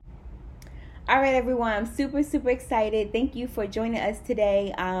All right, everyone, I'm super excited. Thank you for joining us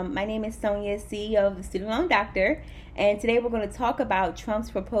today. My name is Sonia, CEO of the Student Loan Doctor, and today we're going to talk about Trump's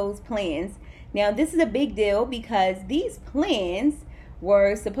proposed plans. Now, this is a big deal because these plans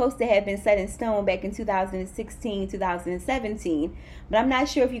were supposed to have been set in stone back in 2016, 2017. But I'm not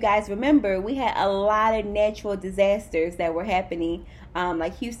sure if you guys remember, we had a lot of natural disasters that were happening,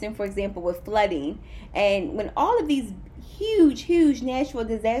 like Houston, for example, with flooding. And when all of these huge natural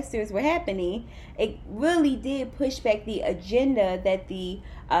disasters were happening, it really did push back the agenda that the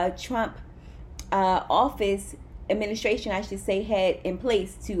Trump office administration, I should say, had in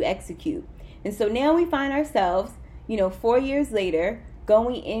place to execute. And so now we find ourselves, 4 years later,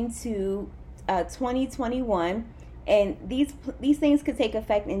 going into 2021, and these things could take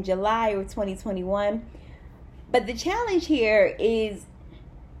effect in July of 2021. But the challenge here is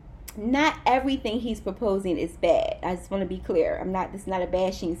not everything he's proposing is bad. I just want to be clear. This is not a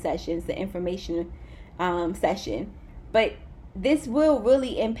bashing session. It's an information session. But this will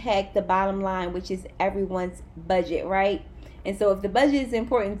really impact the bottom line, which is everyone's budget, right? And so if the budget is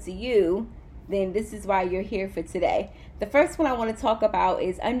important to you, then this is why you're here for today. The first one I want to talk about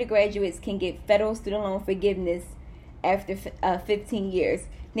is undergraduates can get federal student loan forgiveness after 15 years.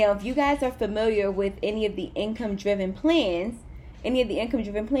 Now, if you guys are familiar with any of the income-driven plans,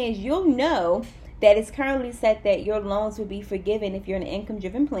 you'll know that it's currently set that your loans will be forgiven if you're in an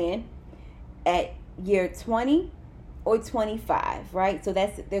income-driven plan at year 20 or 25, right? So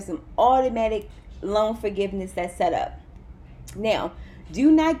there's some automatic loan forgiveness that's set up. Now, do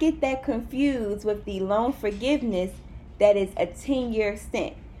not get that confused with the loan forgiveness that is a 10-year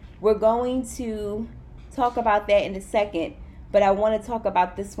stint. We're going to talk about that in a second, but I want to talk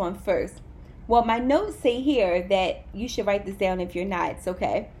about this one first. Well, my notes say here that you should write this down if you're not. It's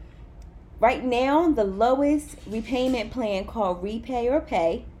okay. Right now, the lowest repayment plan, called Repay or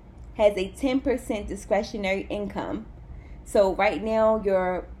Pay, has a 10% discretionary income. So right now,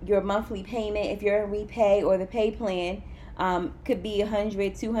 your monthly payment, if you're in Repay or the Pay plan, could be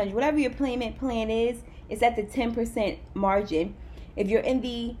 $100, $200, whatever your payment plan is. It's at the 10% margin. If you're in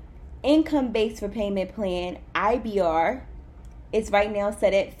the income-based repayment plan, IBR, it's right now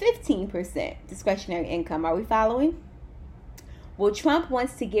set at 15% discretionary income. Are we following? Well, Trump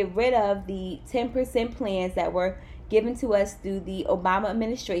wants to get rid of the 10% plans that were given to us through the Obama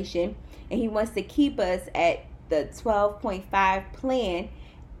administration, and he wants to keep us at the 12.5 plan.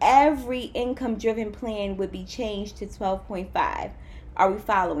 Every income-driven plan would be changed to 12.5. Are we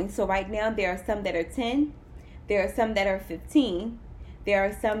following? So right now there are some that are 10, there are some that are 15, there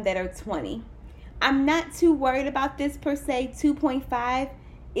are some that are 20. I'm not too worried about this per se. 2.5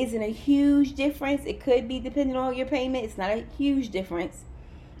 isn't a huge difference. It could be depending on your payment. It's not a huge difference.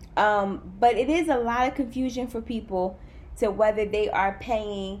 But it is a lot of confusion for people to whether they are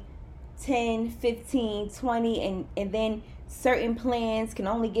paying 10, 15, 20, and then certain plans can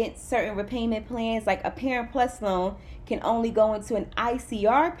only get certain repayment plans. Like a Parent Plus loan can only go into an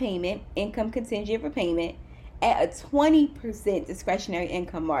ICR payment, income contingent repayment, at a 20% discretionary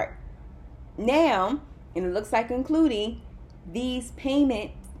income mark. Now, and it looks like including these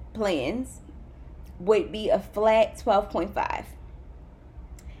payment plans would be a flat 12.5.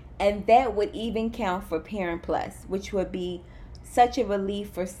 And that would even count for Parent Plus, which would be such a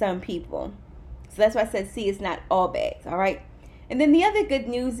relief for some people. So that's why I said, see, it's not all bad, all right? And then the other good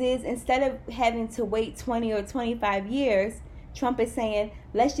news is, instead of having to wait 20 or 25 years, Trump is saying,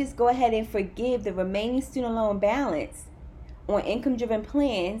 let's just go ahead and forgive the remaining student loan balance on income-driven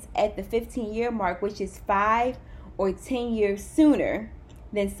plans at the 15-year mark, which is 5 or 10 years sooner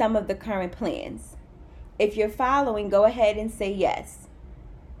than some of the current plans. If you're following, go ahead and say yes.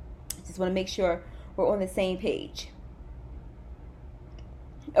 Just want to make sure we're on the same page.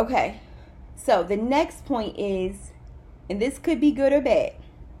 Okay, so the next point is, and this could be good or bad.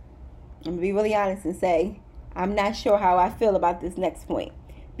 I'm going to be really honest and say, I'm not sure how I feel about this next point,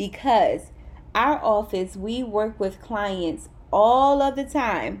 because our office, we work with clients all of the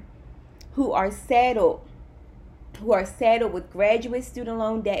time who are saddled with graduate student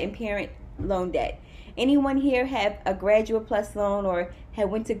loan debt and parent loan debt. Anyone here have a Graduate Plus loan or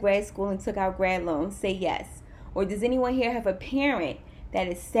went to grad school and took out grad loans? Say yes. Or does anyone here have a parent that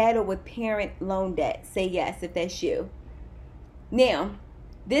is saddled with parent loan debt? Say yes if that's you. Now,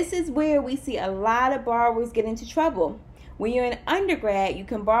 this is where we see a lot of borrowers get into trouble. When you're an undergrad, you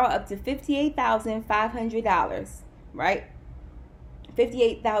can borrow up to $58,500, right?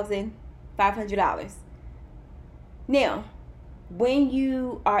 $58,500. Now, when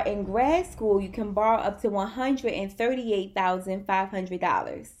you are in grad school, you can borrow up to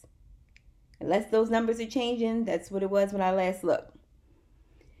 $138,500. Unless those numbers are changing, that's what it was when I last looked.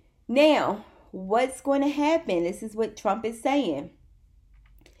 Now, what's going to happen? This is what Trump is saying.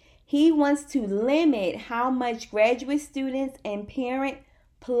 He wants to limit how much graduate students and parent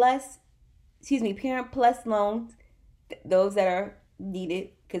plus loans, those that are needed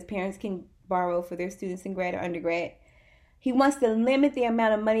because parents can borrow for their students in grad or undergrad. He wants to limit the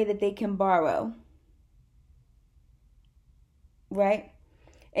amount of money that they can borrow. Right?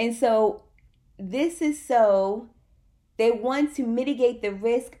 And so this is so they want to mitigate the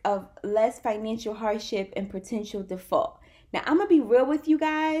risk of less financial hardship and potential default. Now, I'm going to be real with you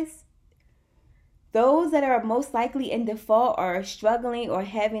guys. Those that are most likely in default or struggling or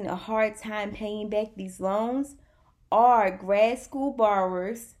having a hard time paying back these loans are grad school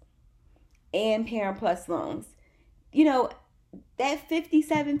borrowers and Parent Plus loans. You know, that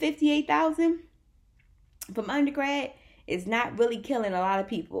 $58,000 from undergrad is not really killing a lot of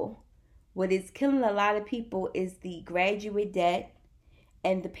people. What is killing a lot of people is the graduate debt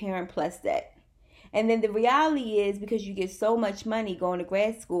and the Parent Plus debt. And then the reality is, because you get so much money going to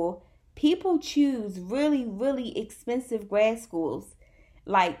grad school, people choose really, really expensive grad schools,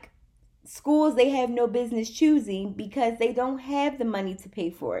 like schools they have no business choosing because they don't have the money to pay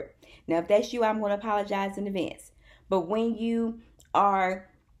for it. Now, if that's you, I'm going to apologize in advance. But when you are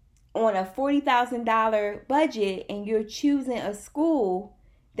on a $40,000 budget and you're choosing a school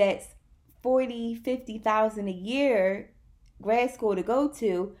that's $40,000, $50,000 a year grad school to go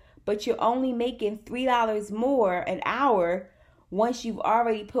to, but you're only making $3 more an hour once you've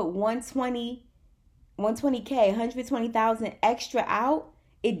already put $120K, $120,000 extra out,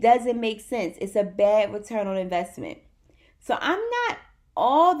 it doesn't make sense. It's a bad return on investment. So I'm not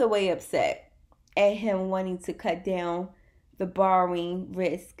all the way upset at him wanting to cut down the borrowing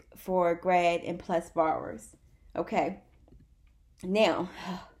risk for grad and plus borrowers. Okay. Now,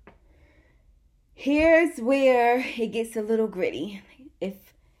 here's where it gets a little gritty.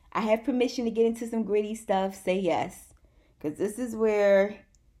 If I have permission to get into some gritty stuff, say yes. Because this is where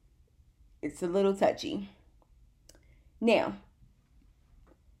it's a little touchy. Now,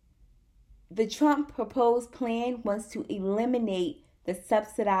 the Trump proposed plan wants to eliminate the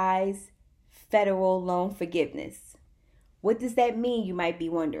subsidized federal loan forgiveness. What does that mean, you might be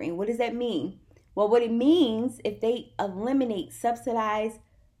wondering? What does that mean? Well, what it means, if they eliminate subsidized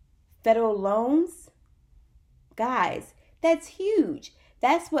federal loans, guys, that's huge.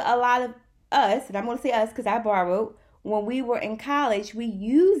 That's what a lot of us, and I'm going to say us because I borrowed, when we were in college, we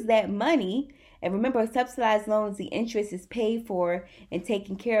used that money. And remember, subsidized loans, the interest is paid for and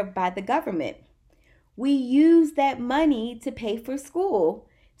taken care of by the government. We use that money to pay for school.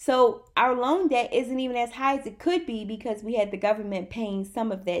 So our loan debt isn't even as high as it could be because we had the government paying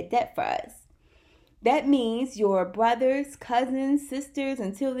some of that debt for us. That means your brothers, cousins, sisters,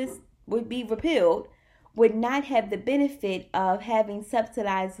 until this would be repealed, would not have the benefit of having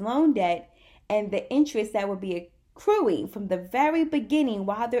subsidized loan debt and the interest that would be accruing from the very beginning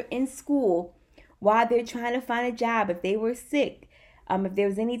while they're in school, while they're trying to find a job, if they were sick, if there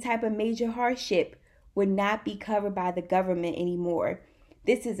was any type of major hardship, would not be covered by the government anymore.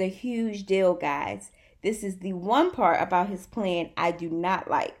 This is a huge deal, guys. This is the one part about his plan I do not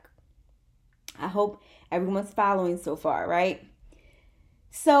like. I hope everyone's following so far, right?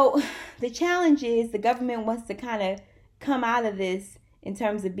 So the challenge is the government wants to kind of come out of this in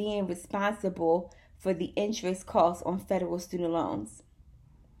terms of being responsible for the interest costs on federal student loans.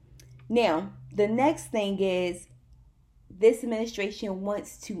 Now, the next thing is this administration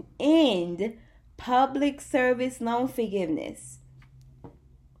wants to end public service loan forgiveness.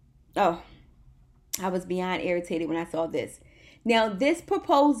 Oh, I was beyond irritated when I saw this. Now, this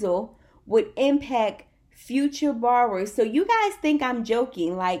proposal would impact future borrowers. So you guys think I'm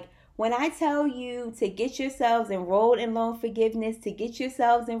joking. Like when I tell you to get yourselves enrolled in loan forgiveness, to get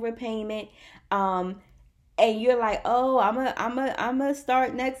yourselves in repayment, and you're like, oh, I'm a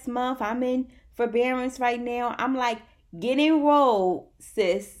start next month. I'm in forbearance right now. I'm like, get enrolled,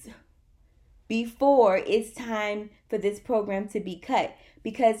 sis, before it's time for this program to be cut.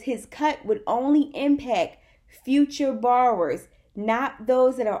 Because his cut would only impact future borrowers, not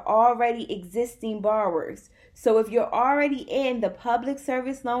those that are already existing borrowers. So if you're already in the public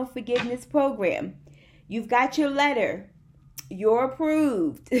service loan forgiveness program, you've got your letter, you're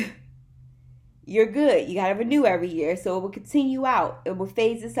approved, you're good. You got to renew every year. So it will continue out. It will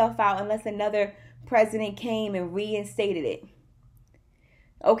phase itself out unless another president came and reinstated it.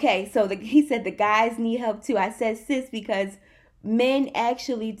 Okay, so he said the guys need help too. I said sis because men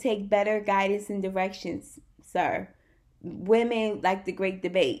actually take better guidance and directions, sir. Women like the great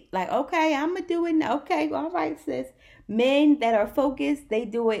debate. Like, okay, I'm going to do it. Okay, all right, sis. Men that are focused, they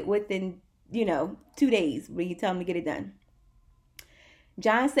do it within, 2 days when you tell them to get it done.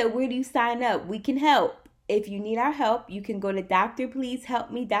 John said, where do you sign up? We can help. If you need our help, you can go to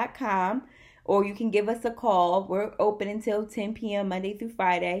drpleasehelpme.com or you can give us a call. We're open until 10 p.m. Monday through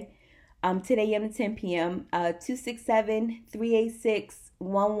Friday, 10 a.m. to 10 p.m.,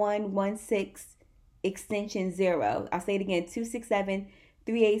 267-386-1116, extension 0. I'll say it again,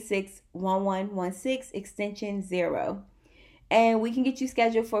 267-386-1116, extension 0. And we can get you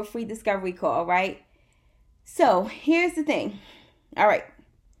scheduled for a free discovery call, right? So here's the thing. All right,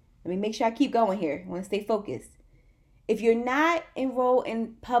 let me make sure I keep going here. I want to stay focused. If you're not enrolled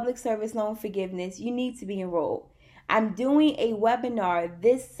in public service loan forgiveness, you need to be enrolled. I'm doing a webinar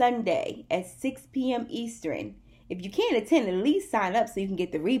this Sunday at 6 p.m. Eastern. If you can't attend, at least sign up so you can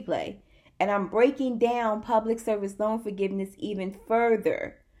get the replay. And I'm breaking down public service loan forgiveness even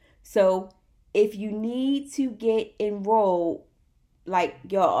further. So if you need to get enrolled, like,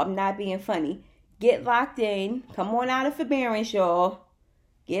 y'all, I'm not being funny. Get locked in. Come on out of forbearance, y'all.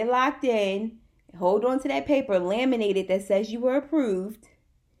 Get locked in. Hold on to that paper, laminated, that says you were approved.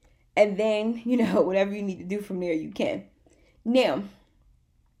 And then, whatever you need to do from there, you can. Now,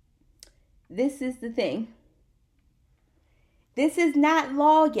 this is the thing. This is not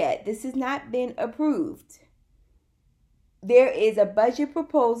law yet. This has not been approved. There is a budget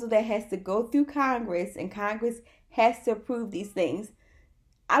proposal that has to go through Congress, and Congress has to approve these things.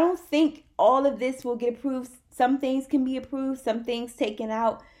 I don't think all of this will get approved. Some things can be approved, some things taken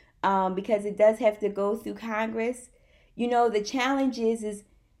out, because it does have to go through Congress. The challenge is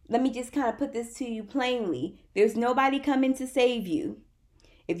let me just kind of put this to you plainly. There's nobody coming to save you.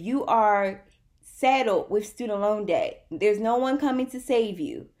 If you are saddled with student loan debt, there's no one coming to save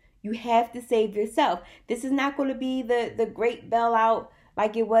you. You have to save yourself. This is not going to be the great bailout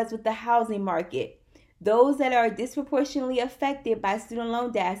like it was with the housing market. Those that are disproportionately affected by student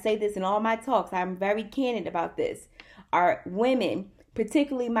loan debt, I say this in all my talks, I'm very candid about this, are women,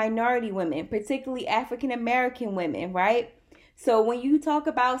 particularly minority women, particularly African American women, right? So when you talk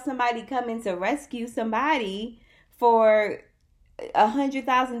about somebody coming to rescue somebody for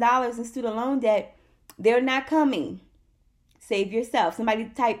 $100,000 in student loan debt, they're not coming. Save yourself. Somebody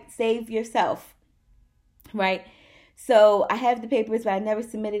type save yourself, right? So I have the papers, but I never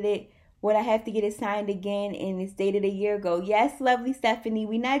submitted it. Would I have to get it signed again? And it's dated a year ago. Yes, lovely Stephanie,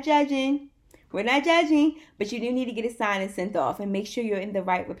 we're not judging. We're not judging, but you do need to get it signed and sent off and make sure you're in the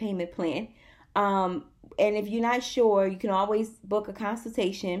right repayment plan. And if you're not sure, you can always book a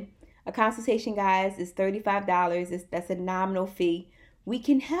consultation. A consultation, guys, is $35. That's a nominal fee. We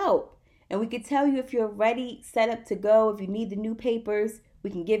can help. And we can tell you if you're ready, set up to go. If you need the new papers, we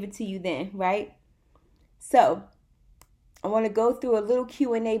can give it to you then, right? So I want to go through a little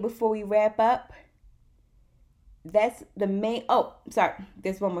Q&A before we wrap up. That's the main. Oh, sorry.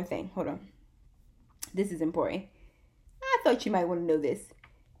 There's one more thing. Hold on. This is important. I thought you might want to know this.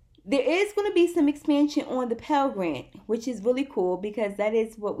 There is going to be some expansion on the Pell Grant, which is really cool because that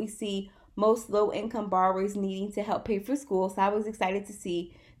is what we see most low-income borrowers needing to help pay for school. So I was excited to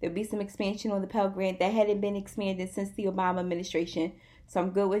see there'll be some expansion on the Pell Grant that hadn't been expanded since the Obama administration. So I'm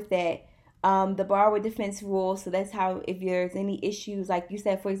good with that. The borrower defense rule. So that's how, if there's any issues, like you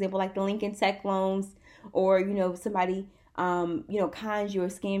said, for example, like the Lincoln Tech loans, or, somebody, cons you or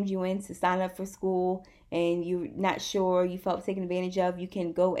scams you in to sign up for school and you're not sure, you felt taken advantage of, you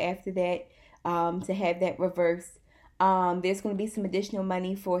can go after that to have that reversed. There's going to be some additional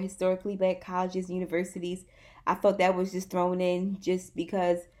money for historically black colleges and universities. I thought that was just thrown in just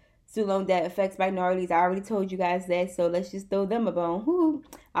because student loan debt affects minorities. I already told you guys that, so let's just throw them a bone. Woo-hoo.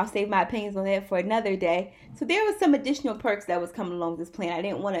 I'll save my opinions on that for another day. So there was some additional perks that was coming along with this plan. I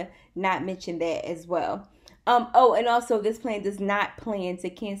didn't want to not mention that as well. And also this plan does not plan to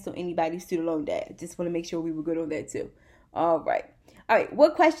cancel anybody's student loan debt. I just want to make sure we were good on that too. All right.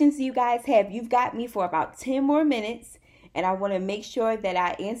 What questions do you guys have? You've got me for about 10 more minutes, and I want to make sure that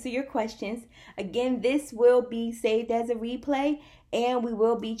I answer your questions. Again, this will be saved as a replay, and we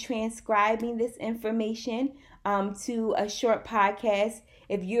will be transcribing this information to a short podcast.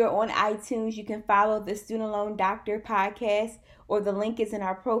 If you're on iTunes, you can follow the Student Loan Doctor podcast, or the link is in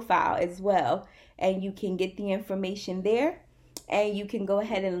our profile as well. And you can get the information there, and you can go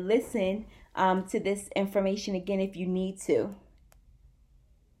ahead and listen to this information again if you need to.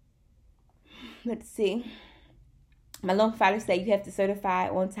 Let's see. My loan provider said you have to certify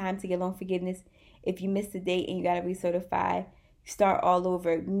on time to get loan forgiveness. If you miss the date and you got to recertify, start all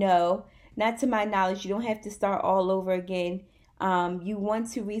over. No, not to my knowledge. You don't have to start all over again. You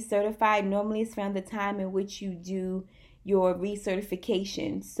want to recertify. Normally it's around the time in which you do your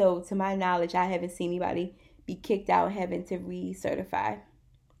recertification. So to my knowledge, I haven't seen anybody be kicked out having to recertify.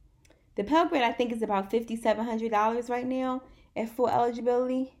 The Pell Grant, I think, is about $5,700 right now. at full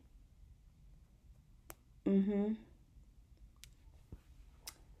eligibility?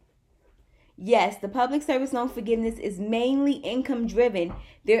 Yes, the public service loan forgiveness is mainly income driven.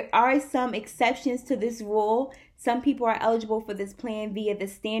 There are some exceptions to this rule. Some people are eligible for this plan via the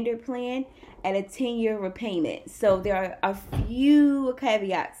standard plan at a 10-year repayment. So there are a few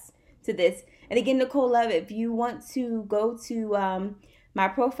caveats to this. And again, Nicole Love, if you want to go to my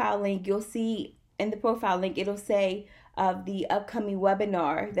profile link, you'll see in the profile link, it'll say of the upcoming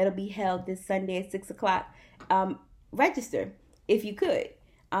webinar that'll be held this Sunday at 6 o'clock. Register if you could.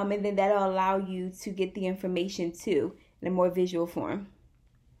 And then that'll allow you to get the information too in a more visual form.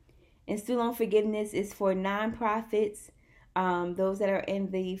 And student loan forgiveness is for nonprofits, those that are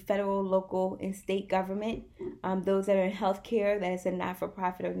in the federal, local, and state government, those that are in healthcare, that is a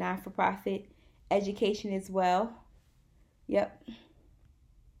not-for-profit or non-for-profit, education as well. Yep.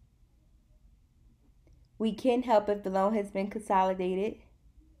 We can help if the loan has been consolidated.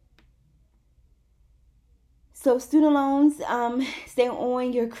 So student loans stay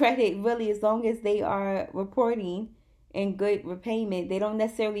on your credit really as long as they are reporting in good repayment. They don't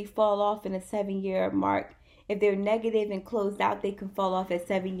necessarily fall off in a 7-year mark. If they're negative and closed out, they can fall off at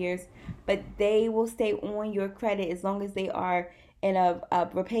 7 years. But they will stay on your credit as long as they are in a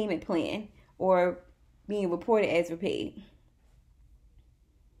repayment plan or being reported as repaid.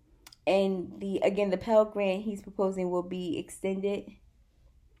 And the Pell Grant he's proposing will be extended.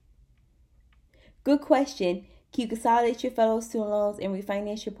 Good question. Can you consolidate your federal student loans and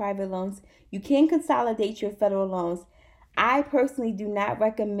refinance your private loans? You can consolidate your federal loans. I personally do not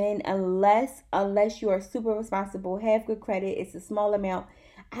recommend unless you are super responsible, have good credit, it's a small amount.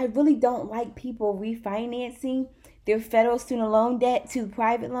 I really don't like people refinancing their federal student loan debt to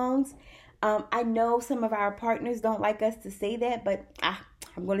private loans. I know some of our partners don't like us to say that, but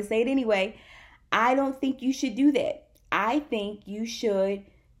I'm going to say it anyway. I don't think you should do that. I think you should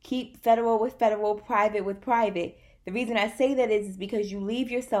keep federal with federal, private with private. The reason I say that is because you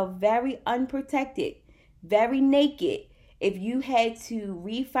leave yourself very unprotected, very naked if you had to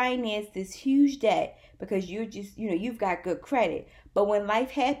refinance this huge debt because you're just, you've got good credit. But when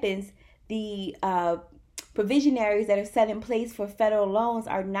life happens, the provisionaries that are set in place for federal loans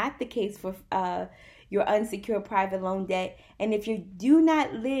are not the case for your unsecured private loan debt. And if you do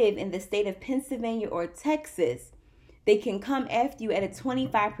not live in the state of Pennsylvania or Texas, they can come after you at a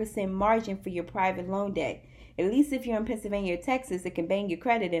 25% margin for your private loan debt. At least if you're in Pennsylvania or Texas, it can bang your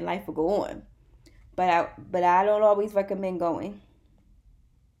credit and life will go on. But I don't always recommend going.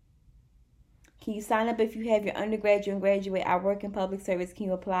 Can you sign up if you have your undergraduate and graduate? I work in public service. Can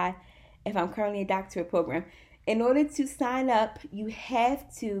you apply if I'm currently a doctorate program? In order to sign up, you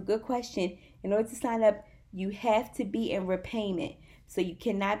have to, good question, in order to sign up, you have to be in repayment. So you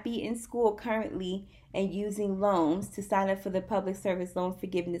cannot be in school currently and using loans to sign up for the Public Service Loan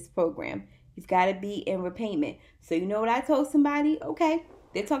Forgiveness Program. You've got to be in repayment. So you know what I told somebody? Okay,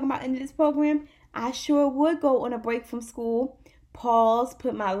 they're talking about ending this program. I sure would go on a break from school, pause,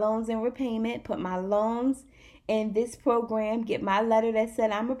 put my loans in repayment, put my loans in this program, get my letter that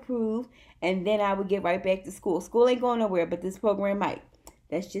said I'm approved, and then I would get right back to school. School ain't going nowhere, but this program might.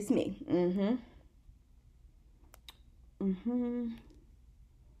 That's just me.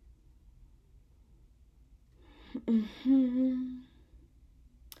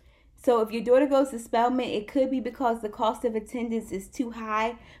 So if your daughter goes to Spelman, it could be because the cost of attendance is too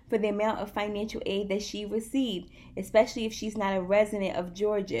high for the amount of financial aid that she received, especially if she's not a resident of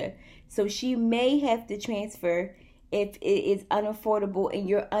Georgia. So she may have to transfer if it is unaffordable and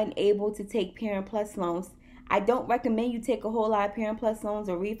you're unable to take Parent Plus loans. I don't recommend you take a whole lot of Parent Plus loans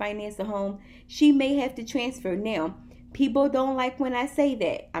or refinance a home. She may have to transfer. Now, people don't like when I say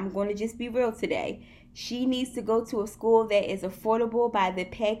that. I'm going to just be real today. She needs to go to a school that is affordable by the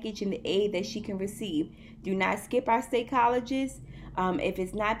package and the aid that she can receive. Do not skip our state colleges. If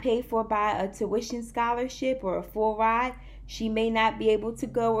it's not paid for by a tuition scholarship or a full ride, she may not be able to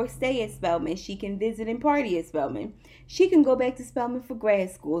go or stay at Spelman. She can visit and party at Spelman. She can go back to Spelman for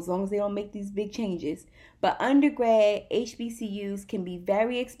grad school as long as they don't make these big changes. But undergrad HBCUs can be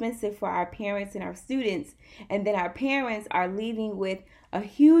very expensive for our parents and our students. And then our parents are leaving with a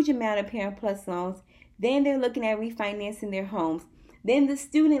huge amount of Parent Plus loans. Then they're looking at refinancing their homes. Then the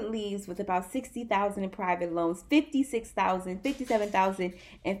student leaves with about $60,000 in private loans, $56,000, $57,000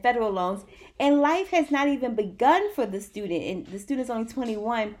 in federal loans. And life has not even begun for the student. And the student's only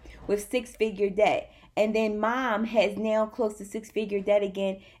 21 with six-figure debt. And then mom has now close to six-figure debt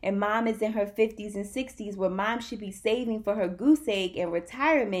again, and mom is in her 50s and 60s where mom should be saving for her goose egg and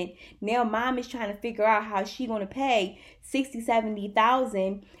retirement. Now mom is trying to figure out how she going to pay 60,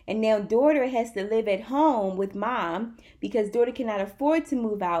 70,000, and now daughter has to live at home with mom because daughter cannot afford to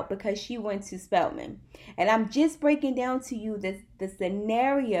move out because she went to Spelman. And I'm just breaking down to you the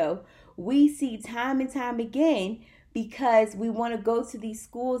scenario we see time and time again, because we want to go to these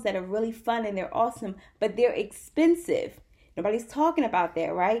schools that are really fun and they're awesome, but they're expensive. Nobody's talking about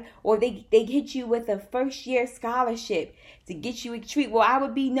that, right? Or they hit you with a first year scholarship to get you a treat. Well, I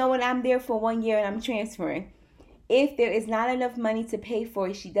would be knowing I'm there for 1 year and I'm transferring. If there is not enough money to pay for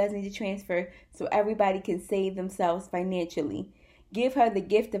it, she does need to transfer so everybody can save themselves financially. Give her the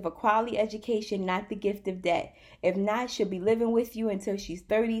gift of a quality education, not the gift of debt. If not, she'll be living with you until she's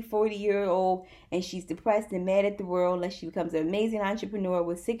 30, 40-year old, and she's depressed and mad at the world unless she becomes an amazing entrepreneur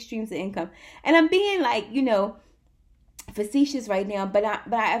with 6 streams of income. And I'm being facetious right now, but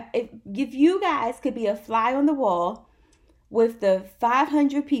if you guys could be a fly on the wall with the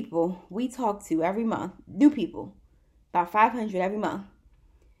 500 people we talk to every month, new people, about 500 every month,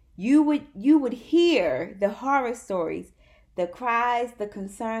 you would hear the horror stories, the cries, the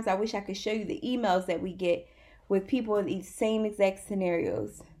concerns. I wish I could show you the emails that we get with people in these same exact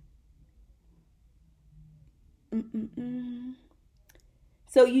scenarios.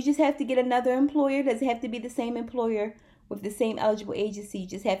 So you just have to get another employer. Does it have to be the same employer with the same eligible agency? You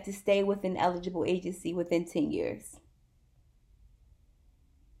just have to stay with an eligible agency within 10 years.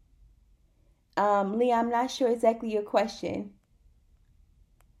 Leah, I'm not sure exactly your question.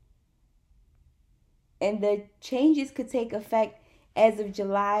 And the changes could take effect as of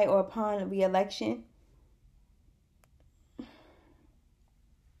July or upon re-election.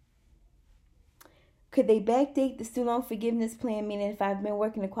 Could they backdate the student loan forgiveness plan, meaning if I've been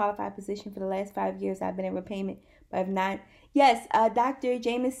working a qualified position for the last 5 years, I've been in repayment, but I've not? Yes, Dr.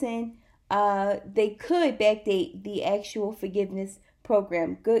 Jameson, they could backdate the actual forgiveness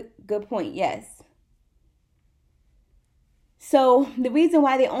program. Good point, yes. So the reason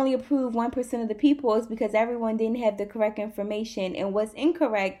why they only approve 1% of the people is because everyone didn't have the correct information. And what's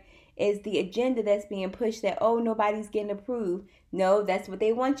incorrect is the agenda that's being pushed that, oh, nobody's getting approved. No, that's what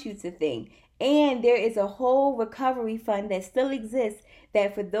they want you to think. And there is a whole recovery fund that still exists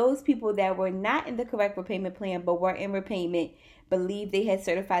that for those people that were not in the correct repayment plan but were in repayment, believe they had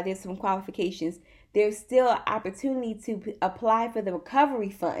certified, there's some qualifications, there's still an opportunity to apply for the recovery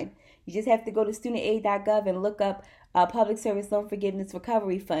fund. You just have to go to studentaid.gov and look up Public Service Loan Forgiveness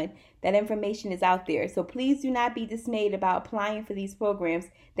Recovery Fund. That information is out there. So please do not be dismayed about applying for these programs.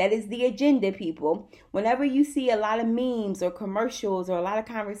 That is the agenda, people. Whenever you see a lot of memes or commercials or a lot of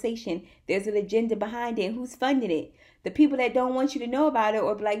conversation, there's an agenda behind it. Who's funding it? The people that don't want you to know about it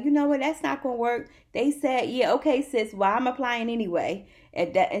or be like, you know what, that's not going to work. They said, yeah, okay, sis, well, I'm applying anyway.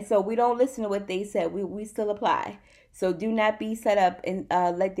 And so we don't listen to what they said. We still apply. So do not be set up and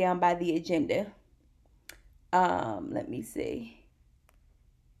let down by the agenda. Let me see.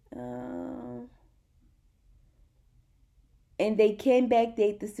 And they can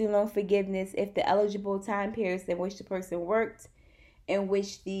backdate the student loan forgiveness if the eligible time periods in which the person worked, in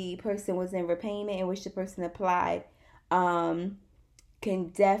which the person was in repayment, in which the person applied, can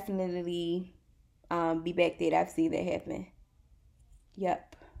definitely be backdated. I've seen that happen.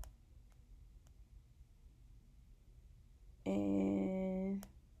 Yep. And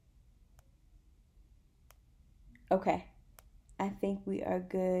okay, I think we are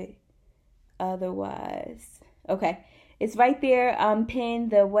good otherwise. Okay, it's right there,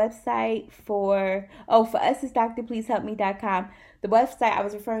 pinned, the website for us is drpleasehelpme.com. The website I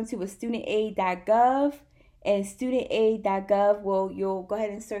was referring to was studentaid.gov, and studentaid.gov, you'll go ahead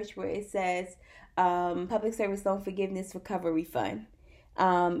and search where it says Public Service Loan Forgiveness Recovery Fund.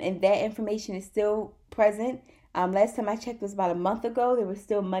 And that information is still present. Last time I checked was about a month ago. There was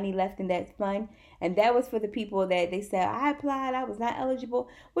still money left in that fund. And that was for the people that they said, I applied, I was not eligible.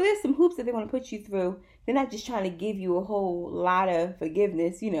 Well, there's some hoops that they're going to put you through. They're not just trying to give you a whole lot of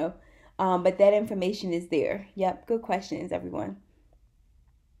forgiveness, but that information is there. Yep, good questions, everyone.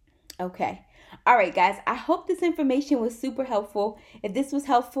 Okay. All right, guys. I hope this information was super helpful. If this was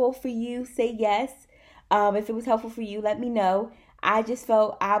helpful for you, say yes. If it was helpful for you, let me know. I just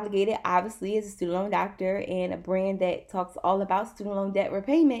felt obligated, obviously, as a student loan doctor and a brand that talks all about student loan debt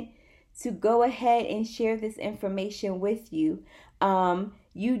repayment, to go ahead and share this information with you.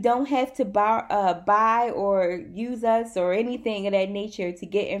 You don't have to buy or use us or anything of that nature to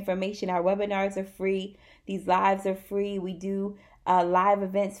get information. Our webinars are free. These lives are free. We do live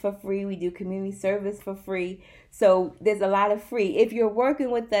events for free. We do community service for free. So there's a lot of free. If you're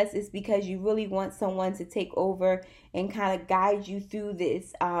working with us, it's because you really want someone to take over and kind of guide you through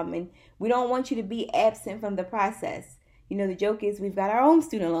this. And we don't want you to be absent from the process. You know, the joke is we've got our own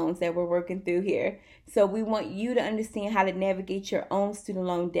student loans that we're working through here. So we want you to understand how to navigate your own student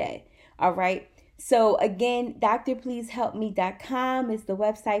loan debt. All right. So again, drpleasehelpme.com is the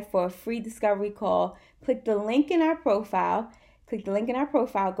website for a free discovery call. Click the link in our profile.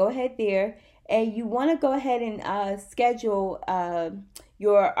 Go ahead there. And you want to go ahead and schedule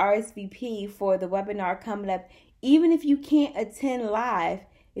your RSVP for the webinar coming up. Even if you can't attend live,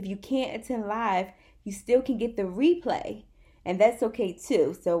 you still can get the replay, and that's okay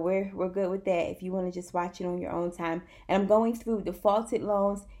too. So we're good with that if you want to just watch it on your own time. And I'm going through defaulted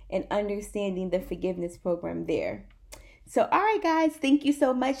loans and understanding the forgiveness program there. So all right, guys, thank you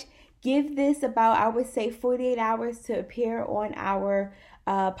so much. Give this about, I would say, 48 hours to appear on our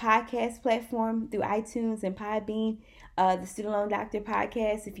podcast platform through iTunes and Podbean, the Student Loan Doctor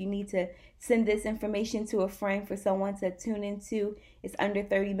podcast. If you need to send this information to a friend for someone to tune into, it's under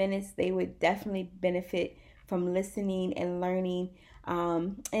 30 minutes. They would definitely benefit from listening and learning.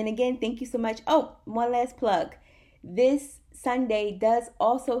 And again, thank you so much. Oh, one last plug. This Sunday does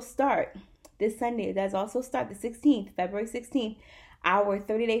also start. The 16th, February 16th, our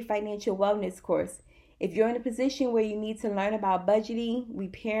 30-day financial wellness course. If you're in a position where you need to learn about budgeting,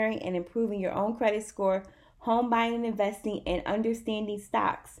 repairing, and improving your own credit score, home buying and investing, and understanding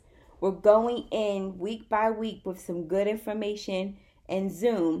stocks, we're going in week by week with some good information and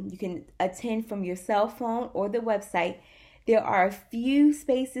Zoom. You can attend from your cell phone or the website. There are a few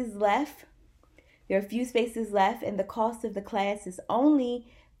spaces left. And the cost of the class is only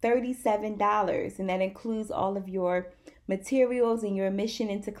 $37, and that includes all of your materials and your admission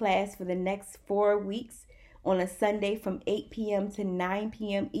into class for the next 4 weeks on a Sunday from 8 p.m. to 9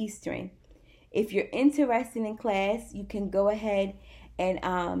 p.m. Eastern. If you're interested in class, you can go ahead and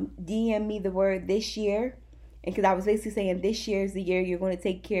DM me the word this year. And because I was basically saying this year is the year you're going to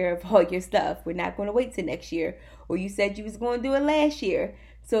take care of all your stuff. We're not going to wait till next year. Or you said you was going to do it last year.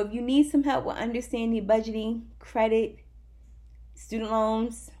 So if you need some help with understanding budgeting, credit, student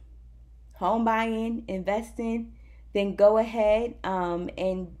loans, home buying, investing, then go ahead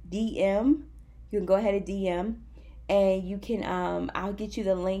and DM. You can go ahead and DM. And you can, I'll get you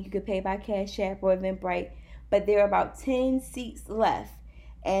the link. You can pay by Cash App or Eventbrite. But there are about 10 seats left.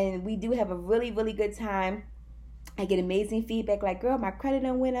 And we do have a really, really good time. I get amazing feedback like, girl, my credit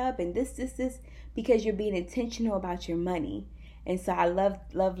done went up and this, because you're being intentional about your money. And so I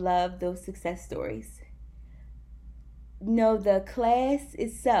love those success stories. No, the class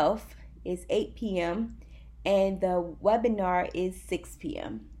itself is 8 p.m. and the webinar is 6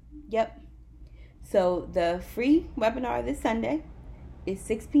 p.m. Yep. So the free webinar this Sunday is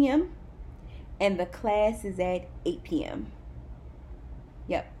 6 p.m. and the class is at 8 p.m.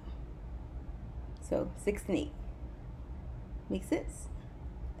 Yep. So 6 and 8. Make sense?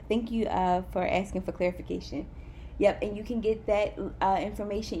 Thank you for asking for clarification. Yep, and you can get that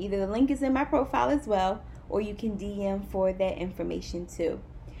information. Either the link is in my profile as well, or you can DM for that information too.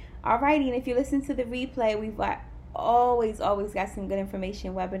 Alrighty, and if you listen to the replay, we've got always got some good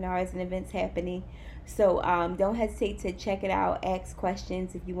information, webinars and events happening. So don't hesitate to check it out, ask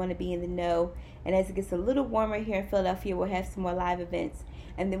questions if you want to be in the know. And as it gets a little warmer here in Philadelphia, we'll have some more live events.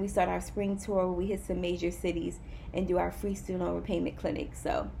 And then we start our spring tour where we hit some major cities and do our free student loan repayment clinic.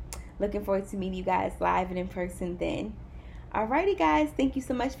 So looking forward to meeting you guys live and in person then. Alrighty guys, thank you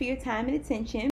so much for your time and attention.